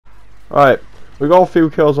Alright, we got a few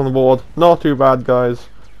kills on the board. Not too bad, guys.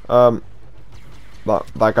 That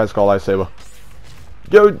guy's got a lightsaber.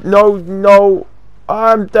 Yo, no!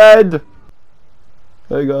 I'm dead!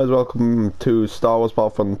 Hey guys, welcome to Star Wars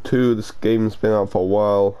Battlefront 2. This game's been out for a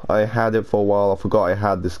while. I had it for a while. I forgot I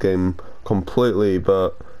had this game completely,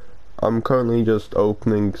 but I'm currently just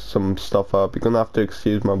opening some stuff up. You're gonna have to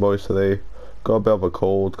excuse my voice today. Got a bit of a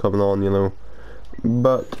cold coming on, you know.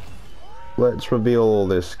 But let's reveal all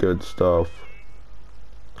this good stuff.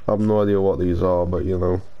 I have no idea what these are, but you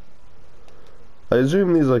know. I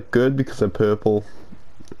assume these are good because they're purple.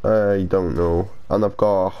 I don't know. And I've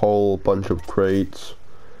got a whole bunch of crates.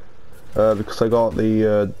 Because I got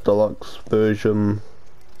the deluxe version.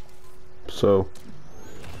 So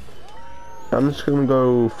I'm just gonna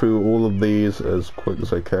go through all of these as quick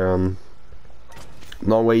as I can.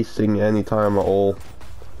 Not wasting any time at all.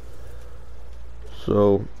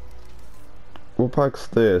 So what pack's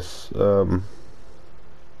this? Not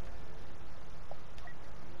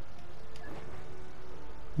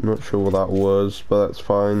sure what that was, but that's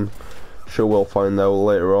fine. Sure, we'll find out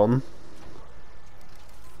later on.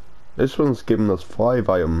 This one's giving us 5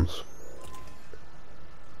 items.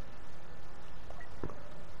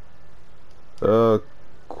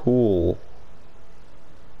 Cool.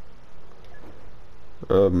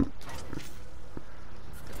 So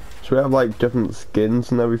we have like different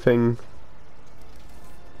skins and everything.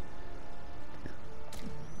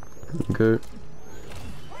 Okay.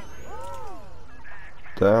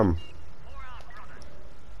 Damn.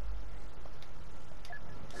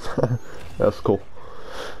 That's cool.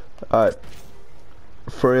 Alright.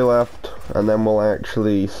 3 left, and then we'll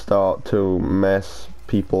actually start to mess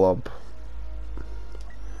people up.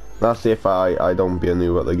 That's if I don't be a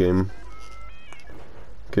noob at the game.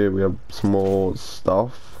 Okay, we have some more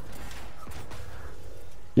stuff.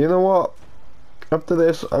 You know what? After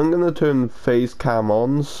this, I'm gonna turn face cam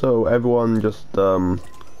on, so everyone just,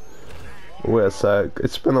 wait a sec.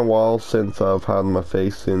 It's been a while since I've had my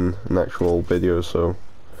face in an actual video, so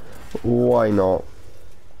why not?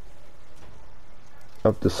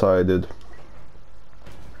 I've decided.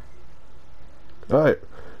 Alright,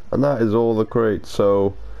 and that is all the crates,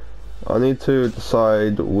 so I need to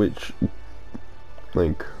decide which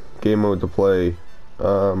like game mode to play.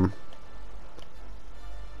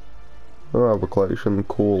 I have a collection,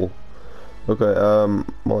 cool. Okay,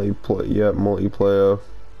 multiplayer.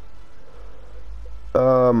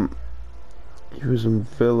 Using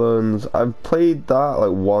villains. I've played that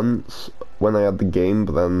like once when I had the game,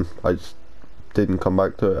 but then I just didn't come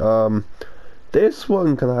back to it. This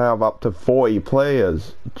one can have up to 40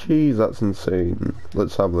 players. Jeez, that's insane.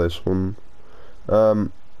 Let's have this one. So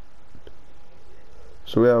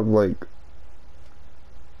we have like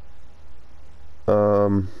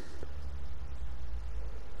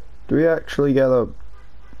do we actually get a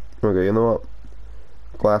okay, you know what?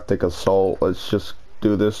 Galactic Assault, let's just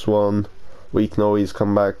do this one. We can always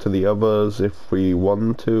come back to the others if we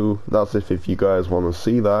want to. That's if you guys want to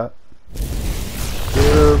see that.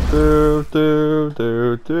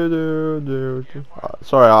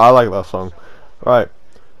 Sorry, I like that song. Right,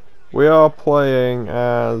 we are playing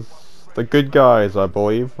as the good guys, I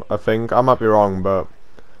believe. I think, I might be wrong, but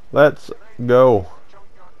let's go.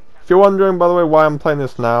 If you're wondering, by the way, why I'm playing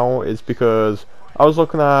this now, it's because I was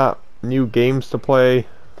looking at new games to play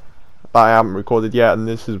that I haven't recorded yet, and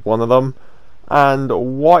this is one of them. And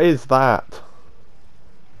what is that?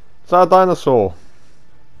 Is that a dinosaur?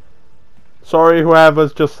 Sorry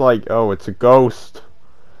whoever's just like, oh, it's a ghost.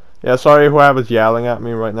 Yeah, sorry whoever's yelling at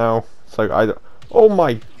me right now. It's like, oh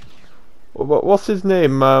my, what's his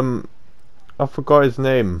name? I forgot his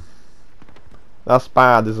name. That's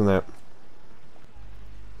bad, isn't it?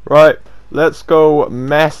 Right, let's go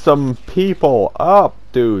mess some people up,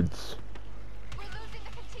 dudes.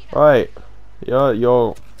 Right,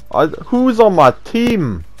 who's on my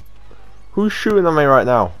team? Who's shooting at me right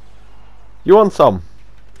now? You want some?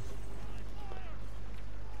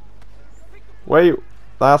 Wait,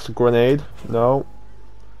 that's a grenade. No.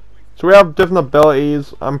 So we have different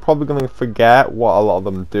abilities. I'm probably gonna forget what a lot of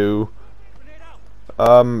them do.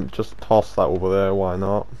 Just toss that over there, why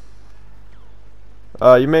not?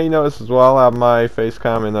 You may notice as well I have my face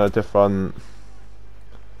cam in a different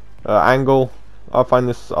angle. I find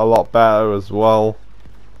this a lot better as well.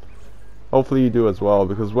 Hopefully you do as well,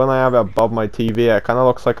 because when I have it above my TV it kinda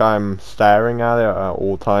looks like I'm staring at it at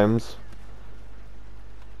all times.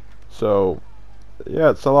 So yeah,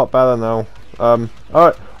 it's a lot better now.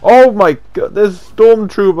 Alright. Oh my god, there's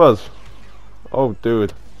stormtroopers! Oh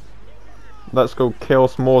dude. Let's go kill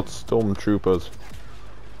some more stormtroopers.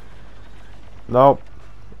 Nope.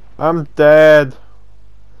 I'm dead.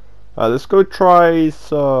 Alright, let's go try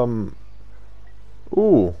some...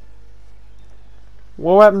 Ooh.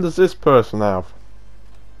 What weapon does this person have?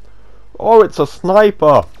 Oh, it's a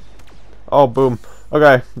sniper! Oh, boom.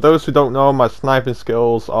 Okay, those who don't know, my sniping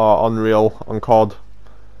skills are unreal on COD.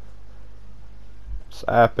 It's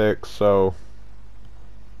epic, so...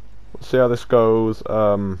 Let's see how this goes.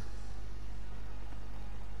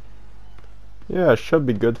 Yeah, it should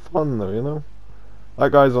be good fun though, you know?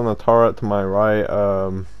 That guy's on the turret to my right.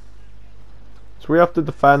 So we have to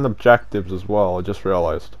defend objectives as well, I just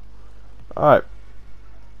realized. Alright.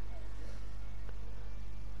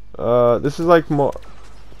 This is like more...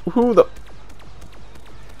 Who the...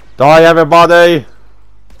 Die, everybody!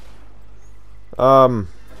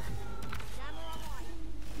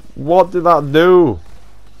 What did that do?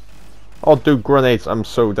 Oh, dude, grenades. I'm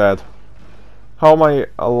so dead. How am I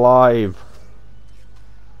alive?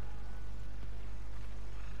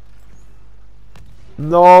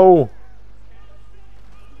 No!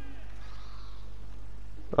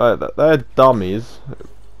 Right, they're dummies.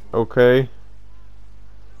 Okay.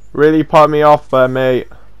 Really put me off there, mate.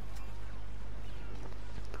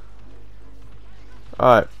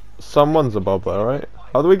 Alright, someone's above there, right?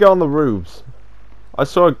 How do we get on the roofs? I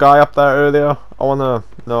saw a guy up there earlier. I wanna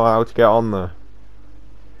know how to get on there.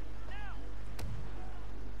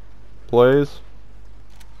 Please?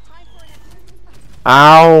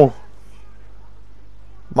 Ow!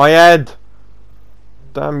 My head!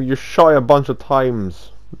 Damn, you shot a bunch of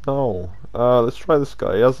times. No. Let's try this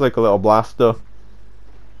guy. He has like a little blaster.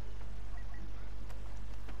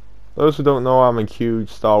 Those who don't know, I'm a huge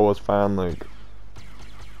Star Wars fan, like...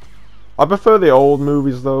 I prefer the old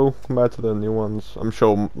movies though, compared to the new ones. I'm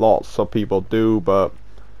sure lots of people do, but...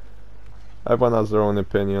 Everyone has their own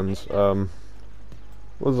opinions. What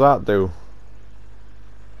does that do?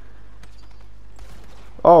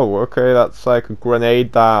 Oh, okay, that's like a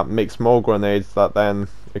grenade that makes more grenades that then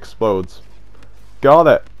explodes. Got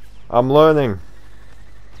it! I'm learning.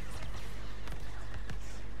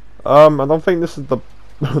 I don't think this is the...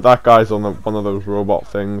 that guy's on one of those robot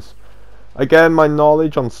things. Again, my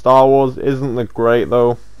knowledge on Star Wars isn't that great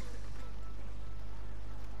though.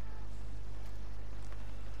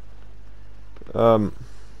 Are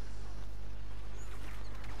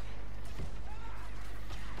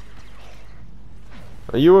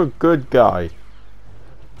you a good guy?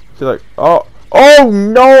 She's like, oh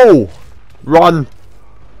no! Run!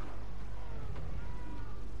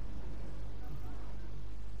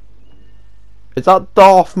 Is that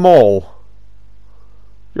Darth Maul?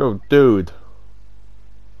 Yo, dude.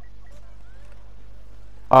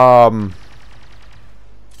 Well,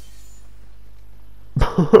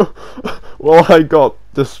 I got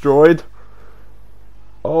destroyed.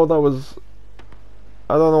 Oh, that was...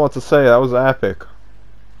 I don't know what to say, that was epic.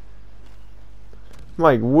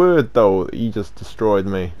 My word though, he just destroyed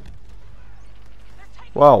me.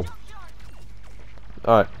 Wow.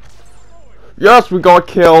 Alright. Yes, we got a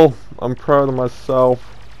kill! I'm proud of myself.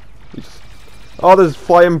 Oh, there's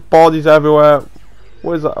flying bodies everywhere.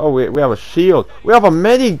 What is that? Oh, wait, we have a shield. We have a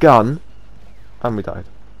minigun! And we died.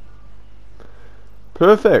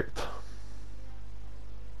 Perfect.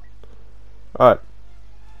 Alright.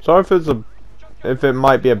 Sorry if it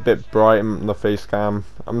might be a bit bright in the face cam.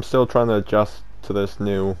 I'm still trying to adjust to this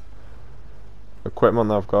new equipment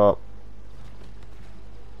that I've got.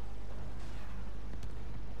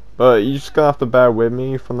 But you're just gonna have to bear with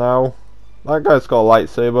me for now. That guy's got a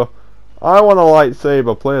lightsaber. I want a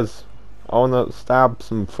lightsaber, please. I want to stab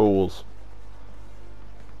some fools.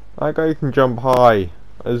 That guy can jump high.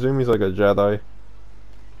 I assume he's like a Jedi.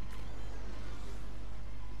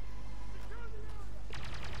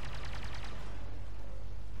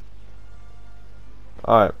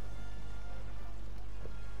 Alright.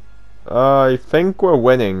 I think we're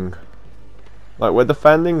winning. Like, we're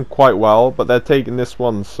defending quite well, but they're taking this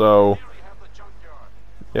one, so...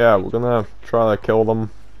 Yeah, we're gonna try to kill them.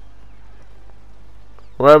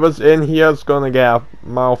 Whoever's in here is gonna get a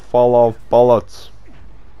mouthful of bullets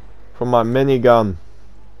from my minigun.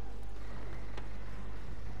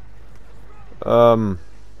 Alright.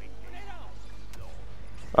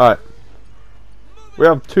 We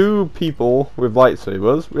have two people with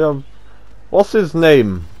lightsabers. We have... What's his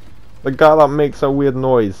name? The guy that makes a weird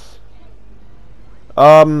noise.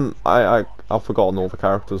 I've forgotten all the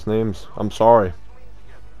characters' names. I'm sorry.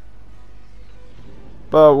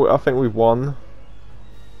 But I think we've won.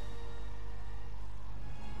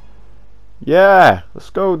 Yeah! Let's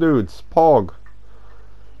go, dudes. Pog.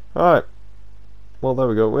 Alright. Well, there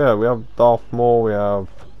we go. Yeah, we have Darth Maul, we have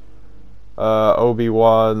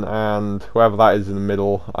Obi-Wan, and whoever that is in the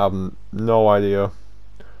middle. I have no idea.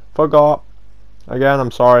 Forgot. Again,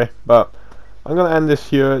 I'm sorry, but I'm gonna end this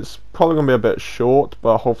here. It's probably gonna be a bit short,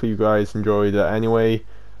 but hopefully you guys enjoyed it anyway.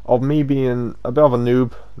 Of me being a bit of a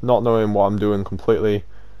noob, not knowing what I'm doing completely.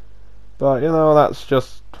 But you know, that's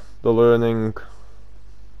just the learning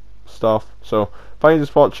stuff. So thank you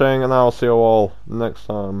for watching, and I'll see you all next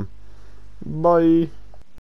time. Bye.